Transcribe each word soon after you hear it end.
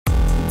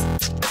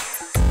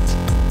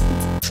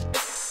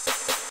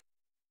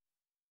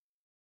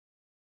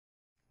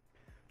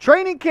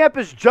Training camp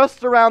is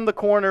just around the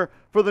corner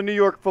for the New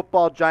York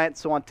Football Giants.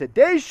 So on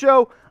today's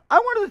show, I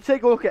wanted to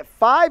take a look at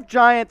 5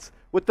 Giants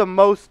with the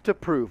most to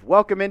prove.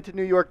 Welcome into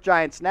New York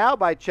Giants Now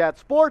by Chat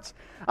Sports.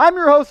 I'm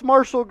your host,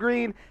 Marshall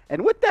Green.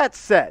 And with that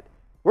said,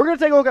 we're going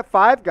to take a look at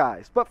 5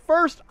 guys. But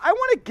first, I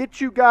want to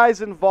get you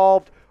guys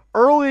involved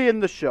early in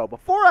the show.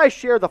 Before I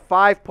share the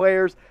 5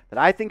 players that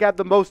I think have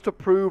the most to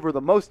prove or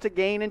the most to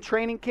gain in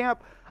training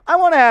camp, I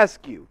want to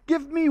ask you,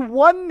 give me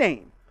one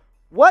name.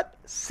 What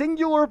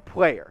singular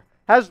player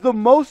has the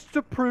most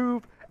to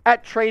prove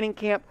at training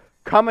camp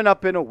coming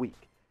up in a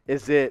week?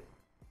 Is it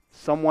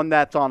someone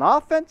that's on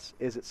offense?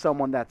 Is it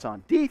someone that's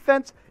on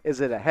defense? Is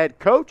it a head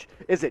coach?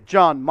 Is it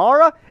John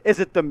Mara? Is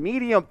it the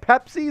medium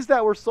Pepsis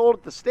that were sold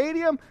at the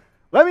stadium?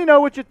 Let me know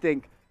what you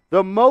think.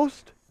 The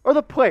most or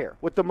the player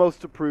with the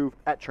most to prove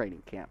at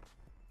training camp.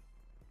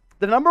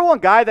 The number one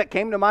guy that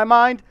came to my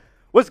mind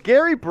was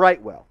Gary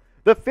Brightwell,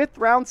 the 5th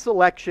round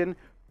selection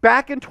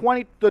back in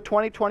the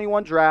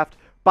 2021 draft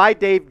by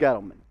Dave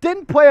Gettleman.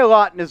 Didn't play a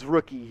lot in his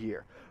rookie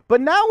year.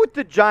 But now with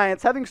the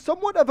Giants having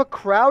somewhat of a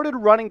crowded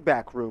running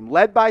back room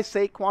led by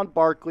Saquon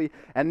Barkley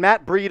and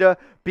Matt Breida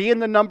being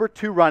the number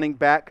 2 running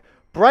back,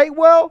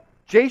 Brightwell,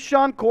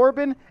 Jashaun,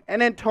 Corbin,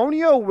 and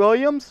Antonio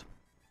Williams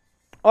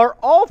are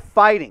all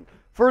fighting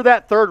for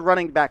that 3rd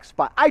running back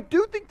spot. I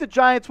do think the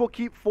Giants will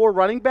keep 4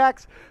 running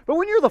backs, but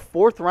when you're the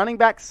 4th running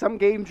back, some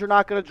games you're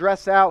not going to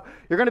dress out.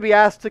 You're going to be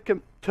asked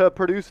to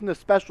produce in the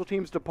special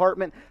teams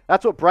department.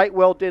 That's what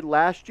Brightwell did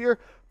last year.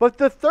 But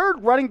the 3rd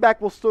running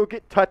back will still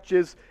get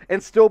touches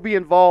and still be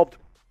involved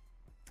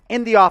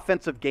in the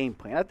offensive game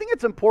plan. I think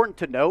it's important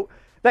to note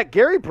that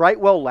Gary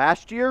Brightwell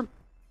last year,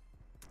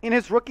 in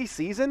his rookie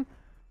season,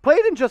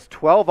 played in just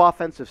 12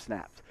 offensive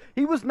snaps.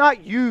 He was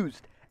not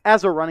used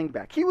as a running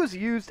back. He was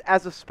used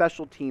as a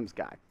special teams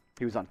guy.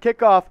 He was on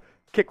kickoff,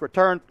 kick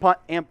return, punt,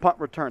 and punt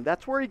return.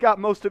 That's where he got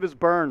most of his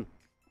burn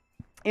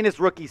in his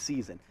rookie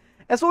season.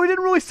 And so he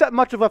didn't really set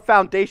much of a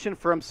foundation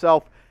for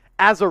himself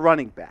as a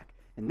running back.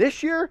 And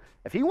this year,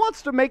 if he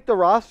wants to make the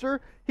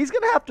roster, he's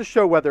going to have to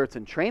show, whether it's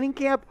in training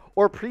camp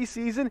or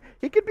preseason,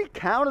 he could be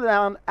counted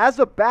on as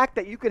a back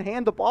that you can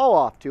hand the ball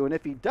off to. And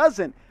if he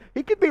doesn't,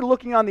 he could be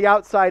looking on the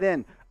outside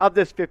end of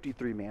this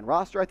 53-man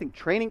roster. I think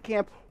training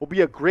camp will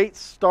be a great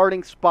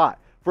starting spot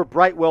for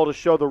Brightwell to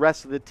show the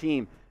rest of the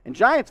team and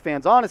Giants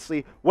fans,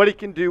 honestly, what he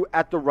can do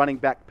at the running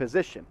back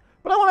position.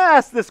 But I want to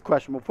ask this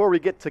question before we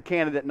get to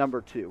candidate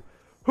number 2.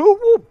 Who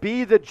will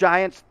be the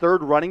Giants'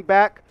 3rd running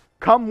back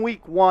come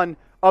week 1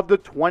 of the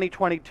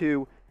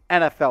 2022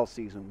 NFL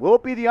season? Will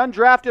it be the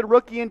undrafted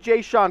rookie in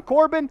Jashaun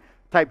Corbin?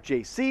 Type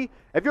JC.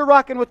 If you're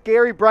rocking with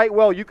Gary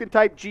Brightwell, you can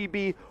type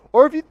GB.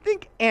 Or if you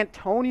think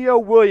Antonio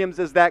Williams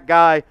is that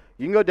guy,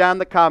 you can go down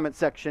the comment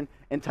section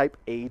and type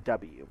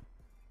AW.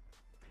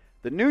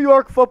 The New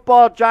York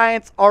Football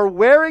Giants are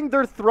wearing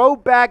their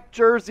throwback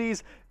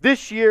jerseys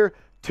this year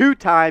 2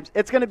 times.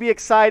 It's going to be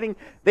exciting.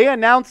 They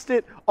announced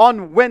it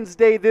on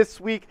Wednesday this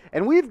week,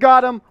 and we've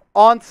got them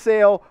on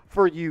sale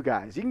for you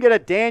guys. You can get a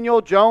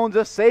Daniel Jones, a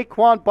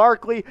Saquon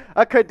Barkley,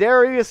 a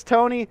Kadarius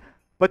Toney,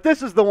 but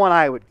this is the one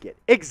I would get.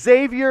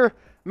 Xavier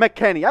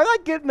McKinney. I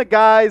like getting the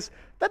guys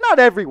that not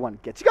everyone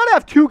gets. You got to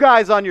have 2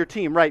 guys on your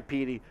team, right,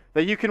 Petey,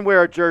 that you can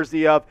wear a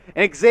jersey of.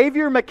 And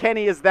Xavier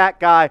McKinney is that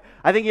guy.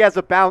 I think he has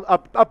a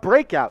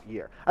breakout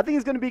year. I think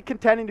he's going to be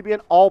contending to be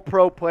an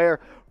all-pro player.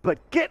 But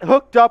get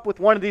hooked up with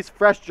one of these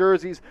fresh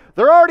jerseys.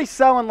 They're already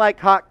selling like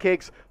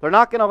hotcakes. They're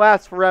not going to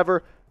last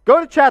forever. Go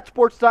to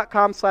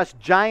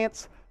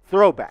chatsports.com/Giants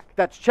Throwback.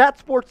 That's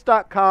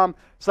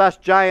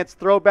chatsports.com/Giants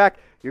Throwback.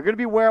 You're going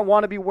to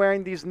want to be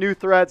wearing these new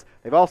threads.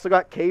 They've also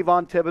got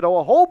Kayvon Thibodeau,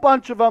 a whole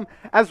bunch of them,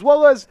 as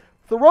well as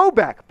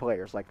throwback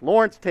players like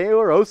Lawrence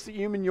Taylor, Osi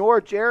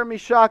Umenyiora, Jeremy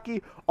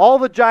Shockey. All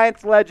the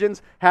Giants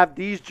legends have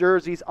these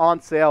jerseys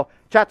on sale.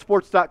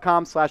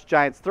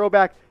 Chatsports.com/Giants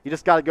Throwback. You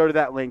just got to go to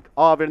that link.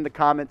 All of it in the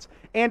comments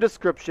and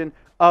description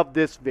of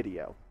this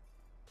video.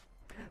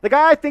 The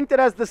guy I think that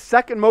has the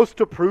second most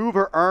to prove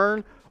or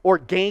earn or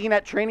gain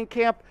at training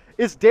camp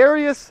is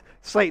Darius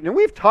Slayton. And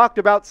we've talked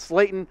about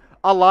Slayton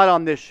a lot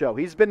on this show.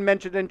 He's been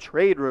mentioned in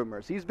trade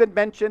rumors. He's been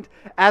mentioned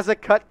as a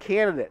cut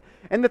candidate.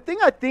 And the thing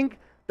I think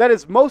that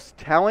is most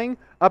telling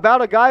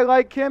about a guy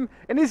like him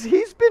and is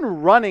he's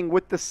been running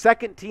with the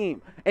second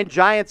team in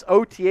Giants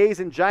OTAs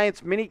and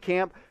Giants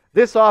minicamp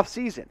this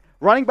offseason,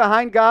 running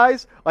behind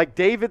guys like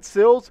David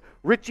Sills,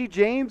 Richie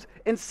James,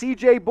 and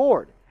CJ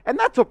Board. And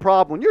that's a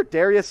problem. When you're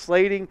Darius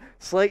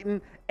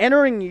Slayton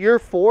entering year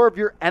 4 of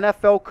your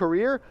NFL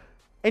career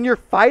and you're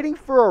fighting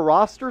for a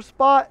roster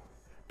spot,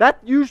 that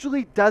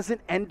usually doesn't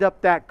end up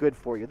that good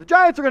for you. The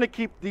Giants are going to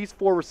keep these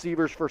 4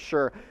 receivers for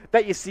sure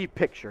that you see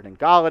pictured in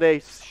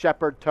Galladay,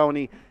 Shepard,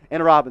 Toney,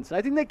 and Robinson.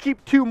 I think they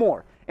keep 2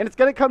 more. And it's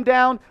going to come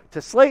down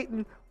to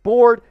Slayton,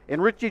 Board,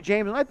 and Richie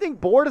James. And I think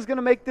Board is going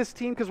to make this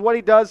team because what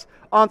he does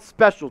on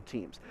special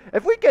teams.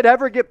 If we could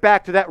ever get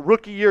back to that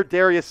rookie year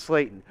Darius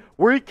Slayton,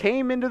 where he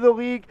came into the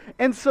league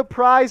and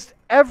surprised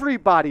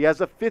everybody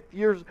as a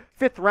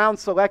 5th round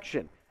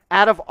selection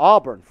out of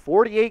Auburn,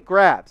 48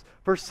 grabs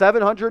for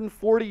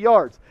 740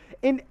 yards.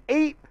 In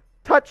 8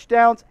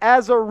 touchdowns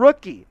as a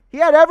rookie. He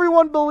had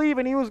everyone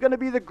believing he was going to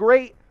be the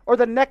great or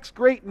the next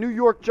great New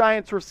York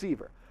Giants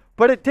receiver.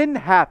 But it didn't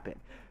happen.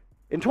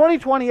 In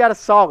 2020, he had a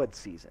solid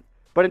season.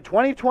 But in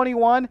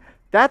 2021,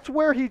 that's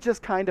where he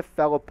just kind of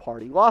fell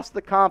apart. He lost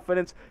the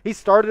confidence. He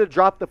started to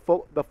drop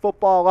the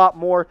football a lot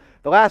more.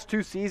 The last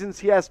 2 seasons,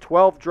 he has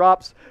 12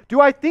 drops.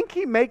 Do I think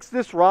he makes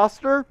this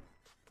roster?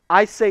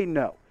 I say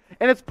no.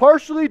 And it's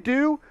partially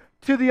due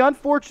to the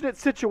unfortunate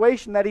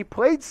situation that he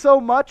played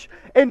so much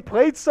and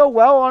played so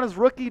well on his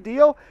rookie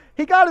deal.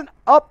 He got an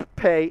up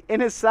pay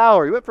in his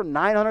salary. He went from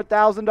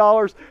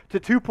 $900,000 to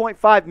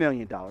 $2.5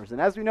 million.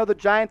 And as we know, the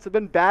Giants have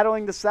been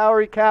battling the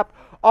salary cap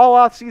all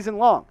offseason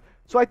long.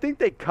 So I think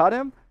they cut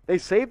him. They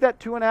save that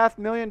 $2.5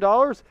 million,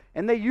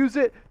 and they use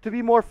it to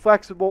be more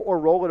flexible or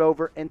roll it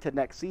over into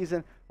next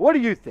season. What do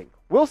you think?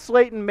 Will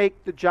Slayton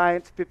make the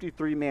Giants'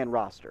 53-man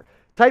roster?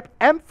 Type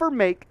M for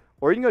make,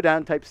 or you can go down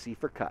and type C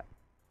for cut.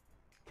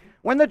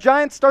 When the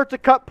Giants start to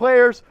cut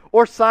players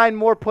or sign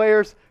more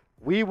players,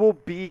 we will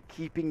be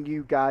keeping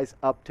you guys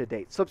up to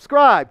date.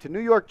 Subscribe to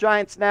New York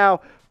Giants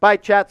Now by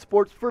Chat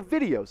Sports for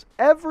videos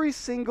every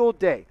single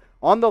day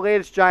on the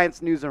latest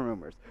Giants news and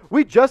rumors.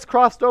 We just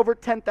crossed over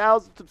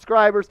 10,000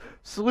 subscribers.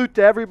 Salute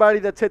to everybody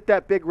that's hit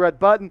that big red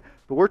button.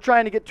 But we're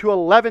trying to get to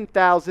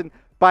 11,000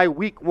 by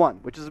week 1,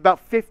 which is about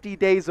 50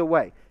 days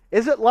away.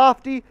 Is it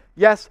lofty?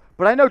 Yes,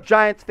 but I know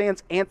Giants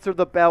fans answer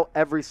the bell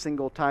every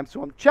single time.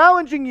 So I'm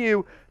challenging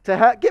you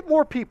to get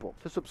more people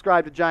to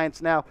subscribe to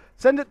Giants Now.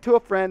 Send it to a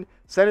friend.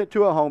 Send it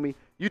to a homie.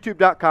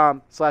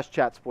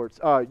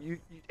 YouTube.com/chatsports.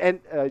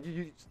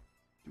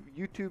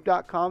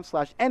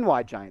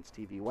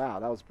 YouTube.com/NYGiantsTV. Wow,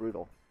 that was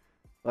brutal.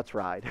 Let's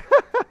ride.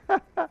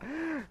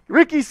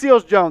 Ricky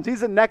Seals-Jones. He's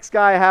the next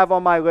guy I have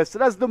on my list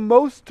that has the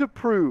most to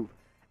prove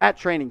at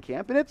training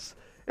camp. And it's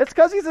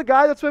because he's a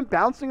guy that's been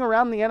bouncing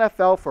around the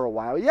NFL for a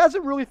while. He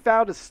hasn't really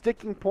found a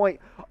sticking point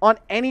on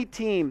any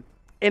team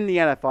in the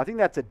NFL. I think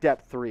that's a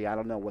depth 3. I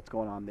don't know what's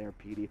going on there,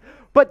 Petey.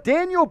 But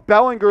Daniel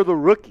Bellinger, the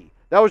rookie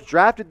that was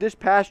drafted this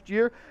past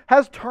year,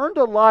 has turned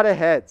a lot of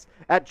heads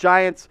at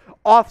Giants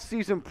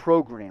offseason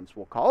programs,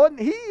 we'll call it. And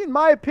he, in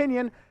my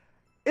opinion,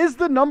 is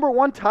the number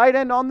 1 tight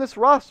end on this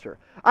roster.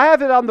 I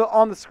have it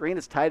on the screen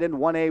as tight end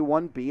 1A,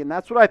 1B, and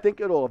that's what I think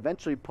it'll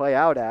eventually play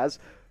out as.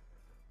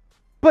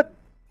 But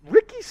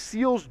Ricky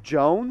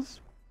Seals-Jones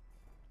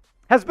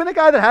has been a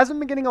guy that hasn't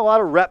been getting a lot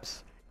of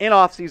reps in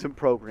offseason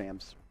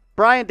programs.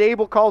 Brian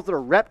Daboll calls it a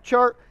rep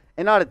chart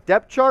and not a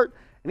depth chart,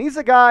 and he's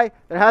a guy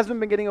that hasn't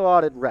been getting a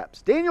lot of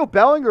reps. Daniel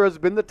Bellinger has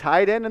been the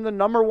tight end in the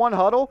number 1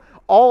 huddle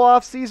all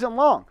offseason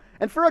long.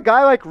 And for a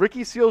guy like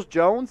Ricky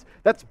Seals-Jones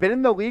that's been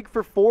in the league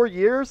for 4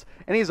 years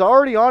and he's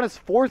already on his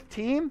 4th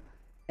team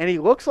and he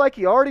looks like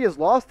he already has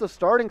lost the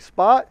starting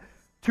spot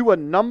to a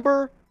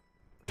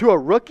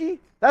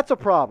rookie, that's a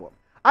problem.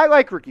 I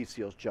like Ricky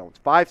Seals-Jones,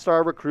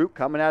 5-star recruit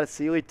coming out of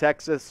Sealy,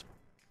 Texas,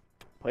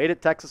 played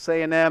at Texas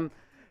A&M.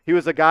 He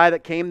was a guy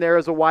that came there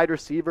as a wide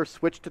receiver,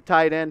 switched to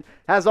tight end,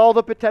 has all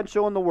the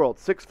potential in the world.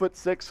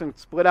 6'6" and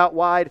split out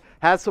wide,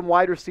 has some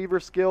wide receiver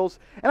skills.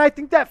 And I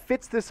think that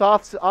fits this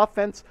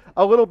offense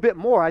a little bit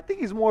more. I think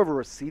he's more of a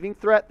receiving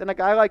threat than a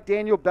guy like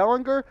Daniel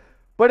Bellinger.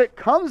 But it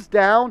comes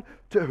down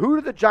to who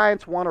do the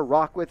Giants want to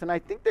rock with. And I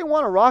think they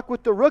want to rock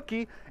with the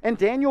rookie and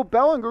Daniel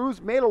Bellinger,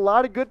 who's made a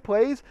lot of good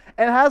plays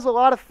and has a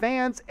lot of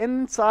fans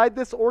inside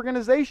this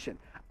organization.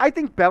 I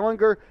think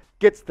Bellinger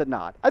gets the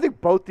nod. I think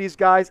both these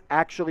guys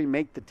actually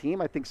make the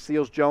team. I think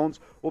Seals-Jones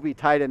will be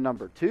tight end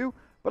number 2.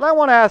 But I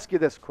want to ask you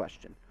this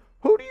question.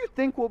 Who do you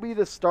think will be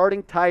the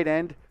starting tight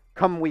end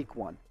come week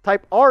 1?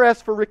 Type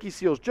RS for Ricky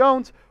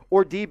Seals-Jones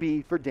or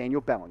DB for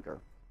Daniel Bellinger.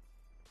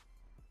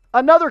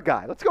 Another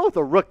guy. Let's go with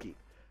a rookie.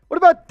 What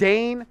about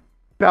Dane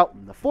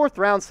Belton, the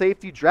 4th-round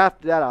safety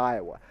drafted out of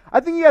Iowa? I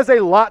think he has a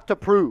lot to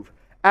prove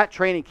at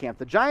training camp.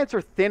 The Giants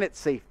are thin at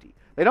safety.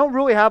 They don't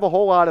really have a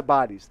whole lot of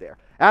bodies there.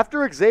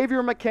 After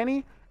Xavier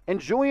McKinney and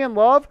Julian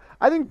Love,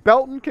 I think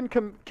Belton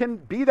can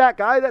be that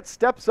guy that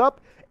steps up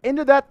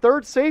into that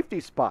 3rd safety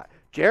spot.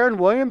 Jaron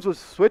Williams was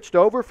switched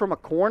over from a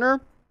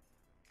corner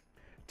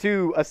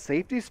to a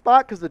safety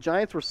spot because the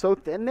Giants were so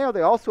thin there.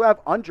 They also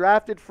have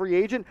undrafted free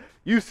agent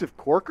Yusuf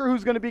Corker,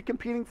 who's going to be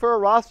competing for a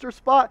roster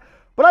spot.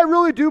 But I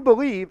really do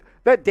believe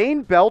that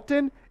Dane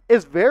Belton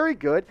is very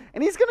good,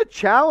 and he's going to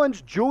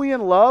challenge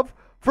Julian Love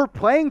for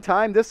playing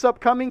time this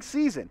upcoming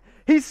season.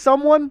 He's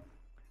someone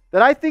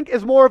that I think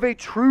is more of a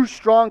true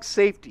strong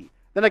safety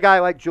than a guy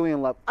like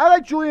Julian Love. I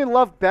like Julian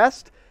Love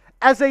best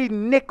as a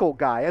nickel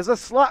guy, as a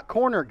slot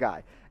corner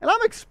guy. And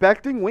I'm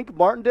expecting Wink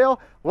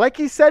Martindale, like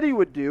he said he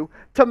would do,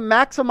 to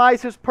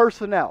maximize his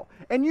personnel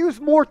and use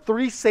more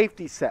 3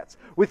 safety sets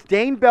with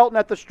Dane Belton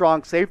at the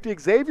strong safety,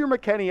 Xavier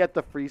McKinney at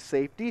the free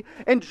safety,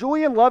 and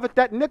Julian Love at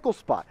that nickel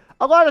spot.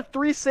 A lot of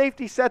 3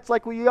 safety sets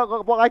like we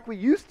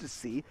used to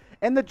see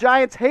in the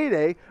Giants'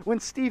 heyday when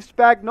Steve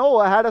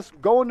Spagnuolo had us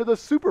going to the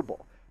Super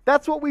Bowl.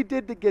 That's what we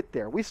did to get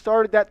there. We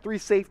started that 3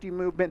 safety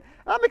movement.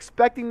 I'm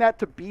expecting that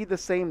to be the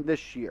same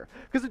this year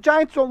because the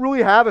Giants don't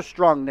really have a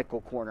strong nickel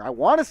corner. I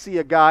want to see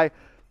a guy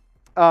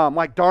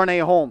like Darnay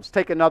Holmes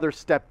take another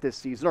step this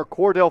season, or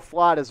Cordell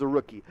Flott as a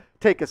rookie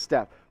take a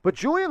step. But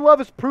Julian Love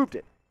has proved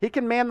it. He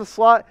can man the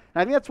slot,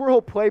 and I think that's where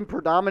he'll play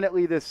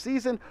predominantly this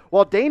season,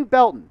 while Dane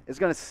Belton is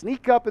going to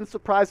sneak up and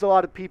surprise a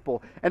lot of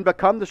people and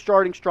become the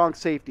starting strong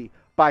safety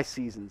by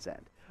season's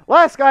end.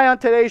 Last guy on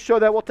today's show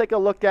that we'll take a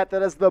look at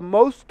that has the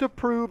most to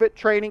prove at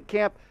training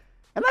camp,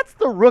 and that's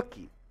the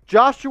rookie,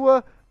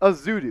 Joshua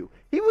Ezeudu.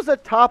 He was a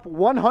top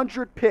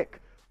 100 pick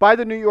by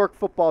the New York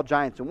Football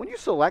Giants, and when you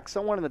select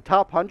someone in the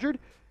top 100,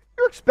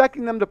 you're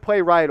expecting them to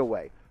play right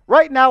away.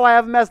 Right now, I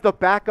have him as the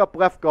backup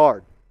left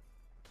guard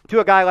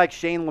to a guy like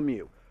Shane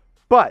Lemieux.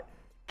 But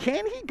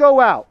can he go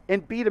out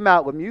and beat him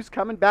out? Lemieux's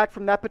coming back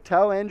from that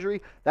patella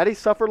injury that he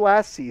suffered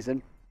last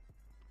season.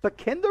 But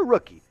can the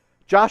rookie,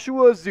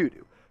 Joshua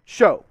Ezeudu,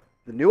 show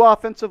the new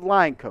offensive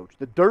line coach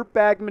the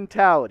dirtbag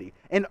mentality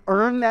and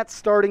earn that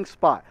starting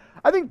spot?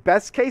 I think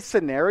best case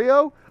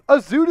scenario,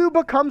 Ezeudu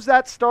becomes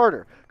that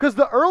starter. Because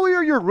the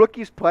earlier your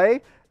rookies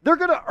play, they're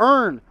going to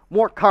earn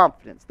more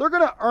confidence. They're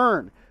going to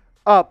earn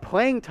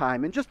playing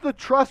time and just the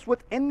trust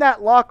within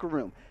that locker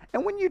room.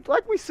 And when you,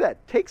 like we said,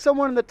 take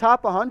someone in the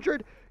top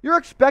 100, you're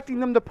expecting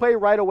them to play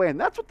right away. And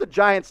that's what the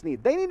Giants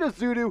need. They need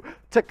Ezeudu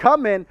to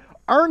come in,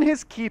 earn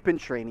his keep in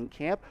training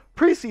camp,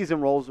 preseason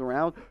rolls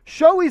around,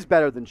 show he's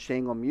better than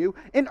Shane Lemieux,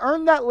 and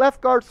earn that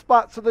left guard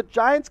spot so the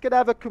Giants could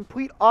have a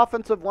complete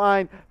offensive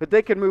line that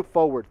they can move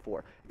forward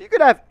for. If you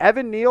could have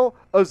Evan Neal,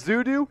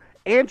 Ezeudu,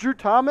 Andrew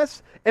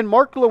Thomas, and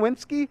Mark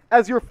Lewinsky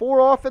as your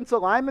 4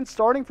 offensive linemen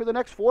starting for the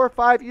next 4 or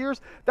 5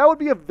 years, that would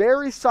be a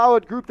very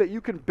solid group that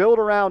you can build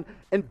around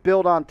and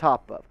build on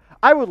top of.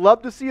 I would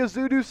love to see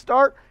Ezeudu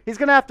start. He's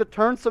going to have to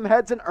turn some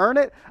heads and earn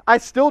it. I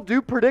still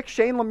do predict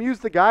Shane Lemieux's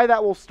the guy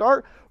that will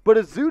start, but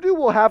Ezeudu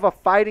will have a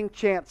fighting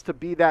chance to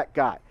be that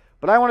guy.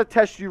 But I want to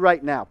test you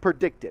right now.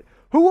 Predict it.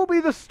 Who will be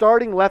the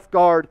starting left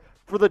guard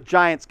for the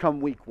Giants come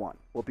week 1?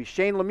 Will it be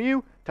Shane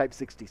Lemieux, type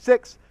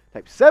 66,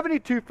 type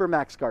 72 for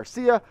Max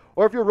Garcia,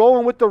 or if you're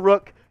rolling with the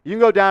Rook, you can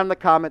go down in the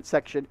comment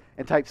section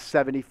and type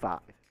 75.